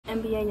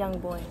NBA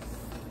Youngboy.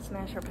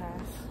 Smash or pass?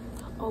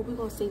 Oh, we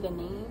gonna say the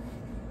name?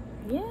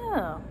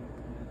 Yeah.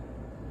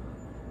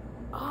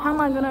 Oh, How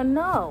am I gonna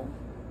know?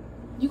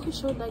 You can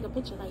show like a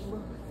picture, like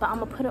look. But I'm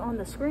gonna put it on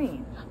the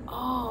screen.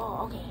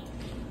 Oh, okay.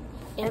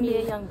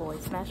 NBA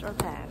Youngboy. Smash or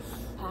pass?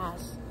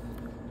 Pass.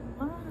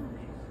 Why?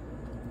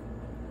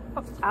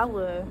 Oh, I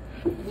would.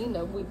 We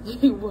know we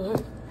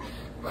would.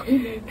 We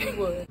know we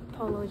would.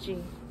 Polo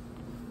G.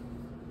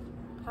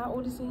 How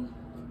old is he?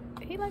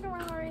 He like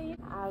around our age.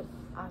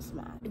 I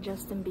smash.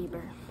 Justin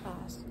Bieber.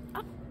 Pass.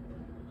 Oh.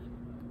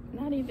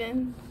 Not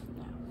even.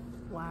 No.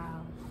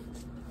 Wow.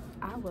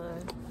 I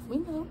would. We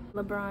know.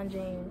 LeBron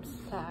James.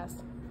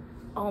 Pass.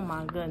 Oh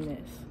my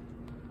goodness.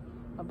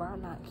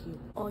 LeBron not cute.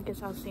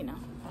 August Alsina.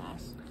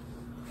 Pass.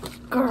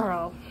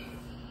 Girl,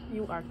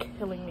 you are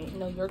killing me.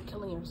 No, you're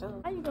killing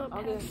yourself. How you gonna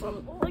pass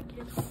from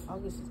August?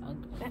 August is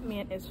ugly. That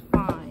man is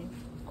fine.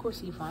 Of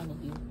course he fine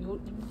with you.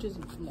 You just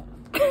no.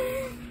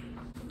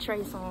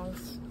 Trey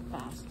Songz.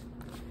 Pass.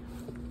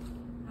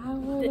 I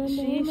would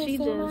She just.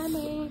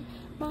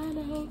 my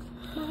name.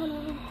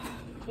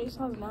 Trey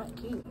Songz not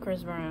cute.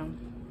 Chris Brown.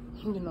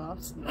 You know I'm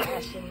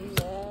smashing.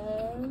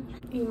 Yeah.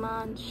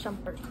 Iman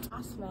Shumpert.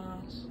 I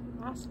smash.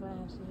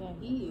 Yeah,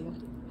 he.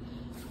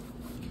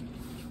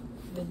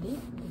 The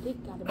dick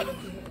gotta be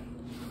good.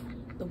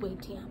 The way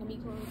Tiana be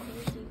going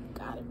crazy,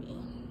 gotta be.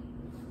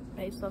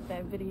 Based off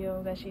that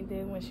video that she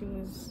did when she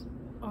was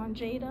on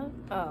Jada.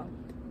 Oh.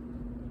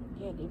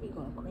 Yeah, they be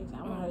going crazy.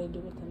 I want her to do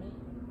it to me.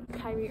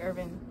 Kyrie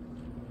Irving.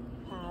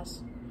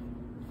 Pass.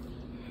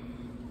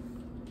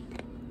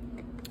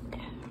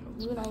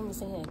 You're not even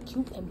saying a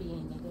cute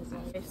NBA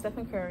niggas. Like.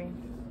 Stephen Curry.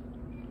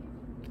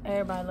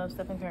 Everybody loves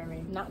Stephen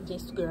Curry. Not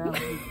just girl.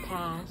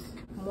 Pass.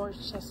 More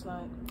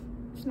chestnut.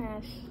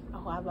 Smash.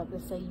 Oh, I was about to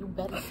say, you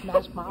better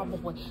smash my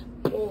boy.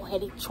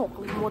 Bull-headed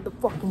chocolate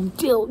motherfucking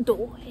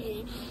dildo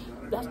head.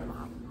 That's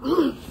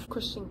my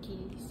Christian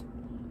Keys.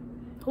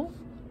 Who?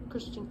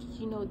 Christian Keys.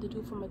 You know the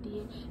dude from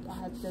Medea that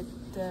has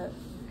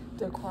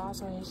the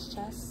cross on his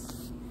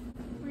chest?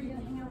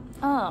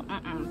 Oh,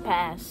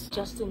 pass.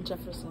 Justin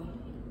Jefferson.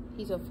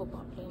 He's a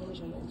football player. Let me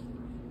show you.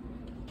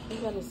 You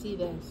gotta see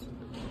this.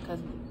 Because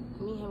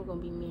me and him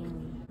gonna be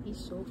married. He's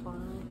so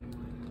fine.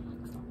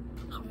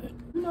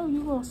 You know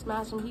you gonna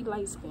smash him. He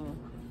light skinned.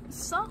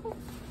 So?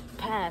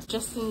 Pass.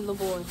 Justin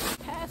LeBoy.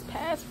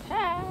 Pass.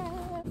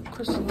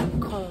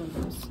 Christian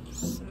Combs.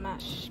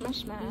 Smash.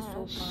 He's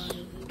so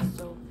fine. He's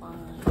so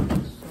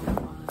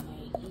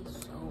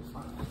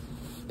fine.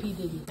 P.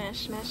 Diddy.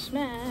 Smash.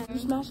 You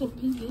smashing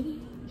P.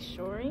 Diddy?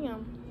 Sure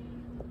am.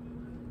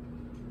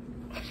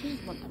 She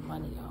just want the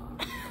money, y'all.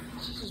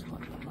 She just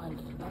want the money.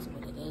 That's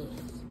what it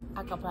is.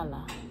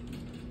 Acapella.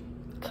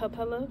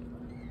 Capella?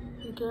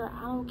 Girl,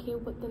 I don't care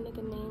what the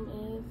nigga name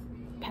is.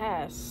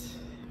 Pass.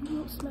 You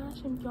don't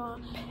smash him, y'all.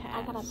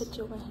 I got a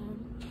picture with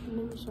him.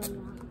 Let me show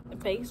y'all.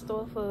 Based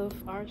off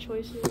of our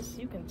choices,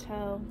 you can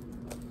tell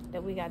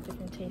that we got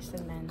different tastes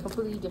in men.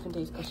 Completely different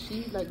tastes, because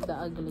she's like the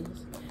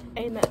ugliest.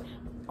 Ain't that,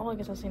 all I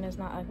guess I've seen is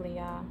not ugly,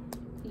 y'all.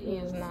 He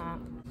is not.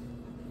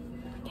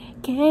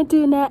 Can't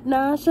do that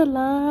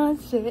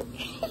nonchalant shit.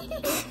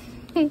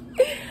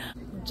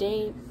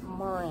 Jay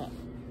Morant.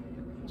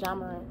 John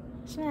Morant.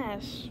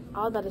 Smash.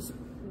 I was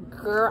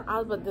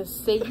about to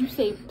say, you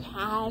say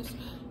pass,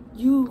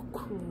 you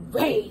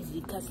crazy.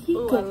 Because he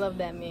Ooh, could. I love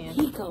that man.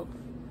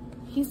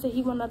 He said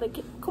he want another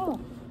kid.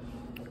 Come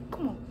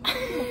on.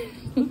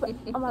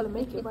 I'm about to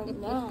make it right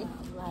now.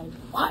 Like,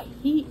 what?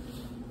 He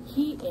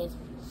is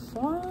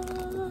fun.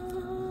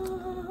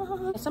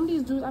 And some of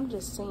these dudes, I'm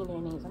just saying their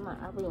names.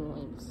 I really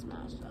want to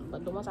smash them.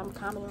 But the ones I'm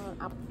commenting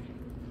on,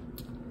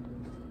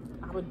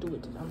 I would do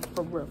it to them.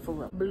 For real.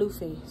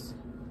 Blueface.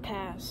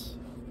 Pass.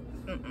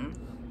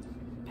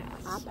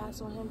 Pass. I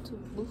pass on him too.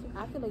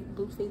 I feel like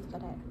Blueface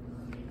got that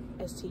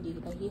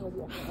STD. Like he'll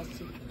walk with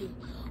STD.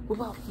 What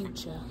about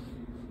Future?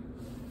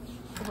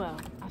 Well,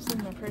 I've seen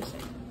him in person.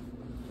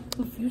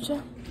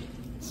 Future?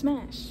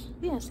 Smash.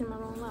 Yeah, I've seen my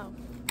own low.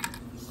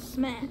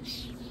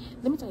 Smash.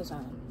 Let me tell you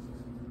something.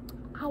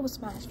 I would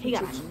smash Future. He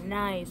got a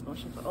nice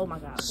motion. Oh my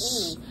god.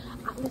 Listen,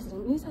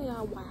 let me tell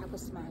y'all why I would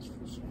smash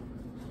Future.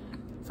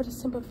 For the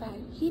simple fact,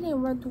 he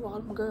didn't run through all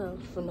them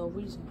girls for no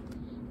reason.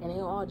 And they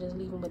all just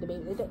leave him with the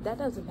baby. That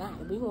doesn't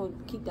matter. We gonna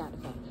keep that the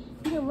fact.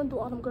 He didn't run through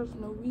all them girls for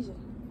no reason.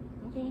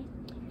 Okay?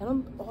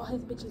 And all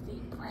his bitches, they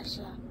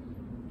pressure.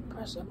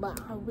 But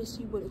I wish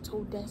he would have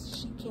told Dess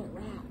she can't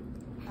rap.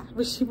 I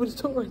wish he would have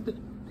told her that.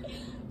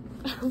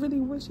 I really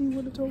wish he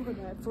would have told her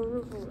that. For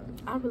real.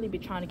 I really be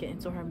trying to get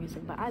into her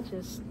music, but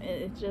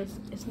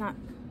it's not,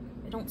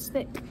 it don't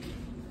stick.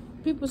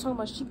 People talking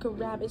about she could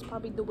rap. It's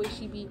probably the way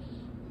she be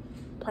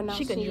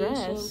pronouncing. She could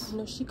dress.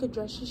 No, she could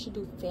dress. She should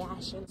do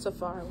fashion.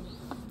 Safaree.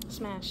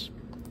 Smash.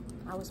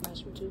 I would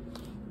smash him too.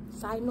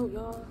 Side note,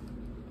 y'all.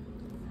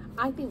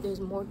 I think there's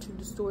more to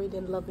the story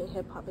than Love and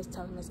Hip Hop is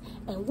telling us.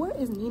 And where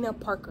is Nina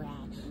Parker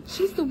at?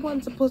 She's the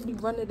one supposed to be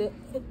running the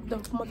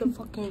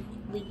motherfucking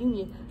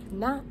reunion,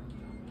 not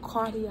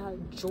Cardia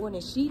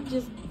Jordan. She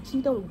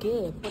don't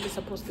give what it's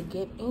supposed to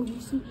give. And you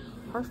see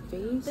her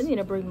face. They need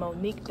to bring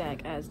Monique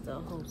back as the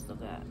host of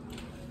that.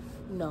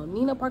 No,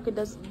 Nina Parker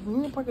does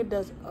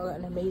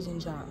an amazing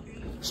job.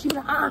 She be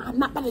like, I'm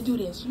not about to do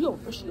this. She a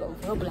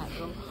real black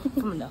girl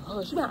from the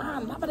hood. She be like,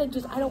 I'm not about to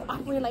just, I don't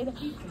operate like that.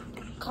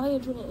 Claudia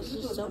Jordan is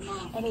just so,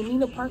 and then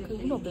Nina Parker,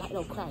 you know, black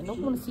don't crack.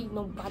 Don't want to see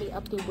nobody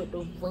up there with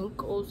the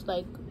wrinkles.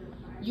 Like,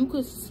 you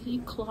could see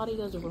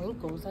Claudia's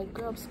wrinkles. Like,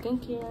 girl,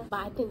 skincare.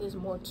 But I think there's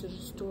more to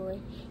the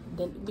story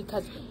than,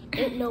 because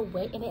ain't no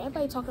way. And then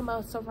everybody talking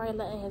about Safaree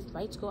letting his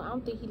rights go. I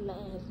don't think he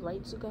letting his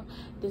rights go.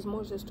 There's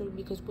more to the story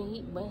because when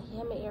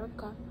him and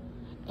Erica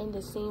in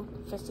the same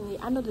vicinity,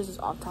 I know this is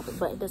off topic,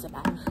 but it doesn't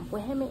matter.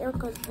 When him and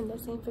Erica's in the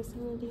same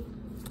vicinity,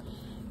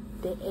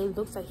 it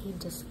looks like he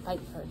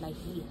dislikes her, like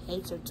he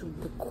hates her to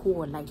the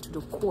core, like to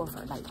the core of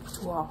her, like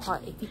to her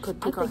heart. If he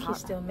could pick her heart, he's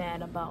still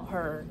mad about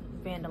her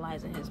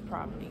vandalizing his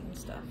property and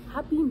stuff.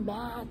 I'd be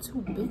mad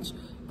too, bitch.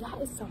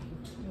 That is some,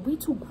 we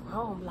too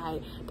grown.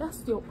 Like,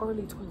 that's your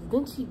early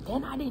 20s.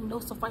 Then I didn't know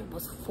Safaree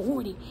was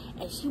 40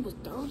 and she was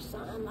 30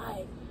 something.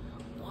 Like,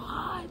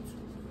 what?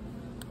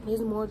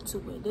 There's more to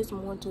it. There's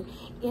more to it.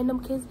 And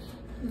them kids,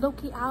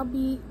 low-key, I'll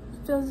be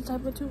feeling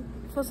some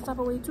type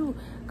of way too,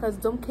 because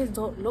them kids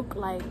don't look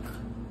like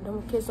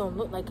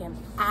him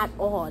at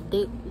all.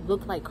 They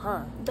look like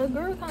her. The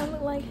girl kind of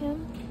look like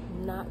him.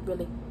 Not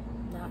really.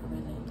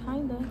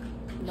 Kinda.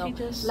 No. She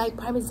just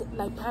prime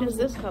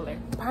this color.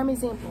 Prime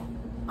example.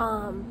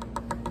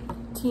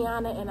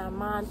 Tiana and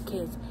Armand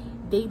kids,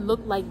 they look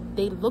like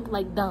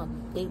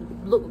them. They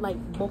look like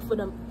both of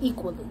them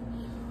equally.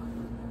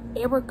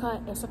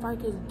 Erica and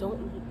Safaree kids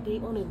they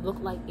only look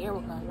like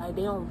Erica. Like,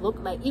 they don't look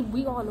like,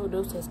 we all know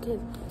those his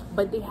kids,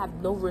 but they have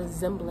no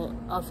resemblance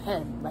of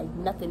him. Like,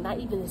 nothing, not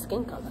even his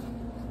skin color.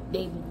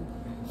 They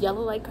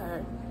yellow like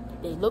her.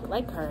 They look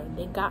like her.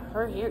 They got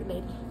her hair.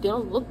 They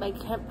don't look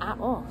like him at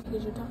all.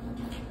 Because you're talking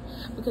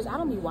about, because I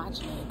don't be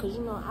watching it. Because,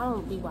 you know, I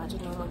don't be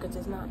watching no more because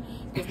there's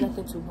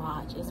nothing to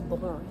watch. It's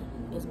boring.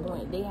 It's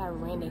boring. They have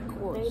ran their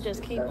course. They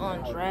just keep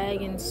on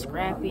dragging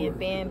Scrappy and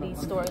Bambi's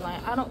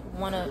storyline. I don't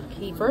want to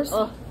keep... First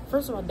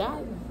of all,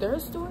 their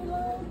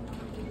storyline,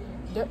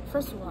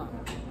 first of all,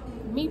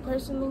 me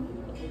personally,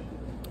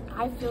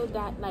 I feel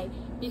that, like,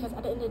 because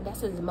at the end of the day, that's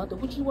his mother.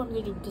 What you want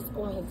me to do?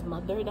 Disown his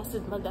mother? That's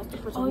his mother. That's the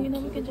person. Oh, you know,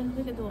 we could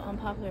do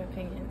unpopular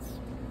opinions.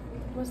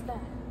 What's that?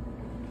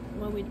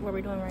 What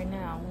we're doing right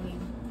now. We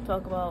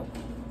talk about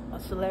a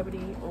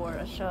celebrity or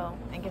a show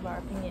and give our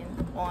opinion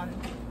on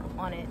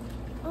it.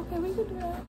 Okay, we could do that.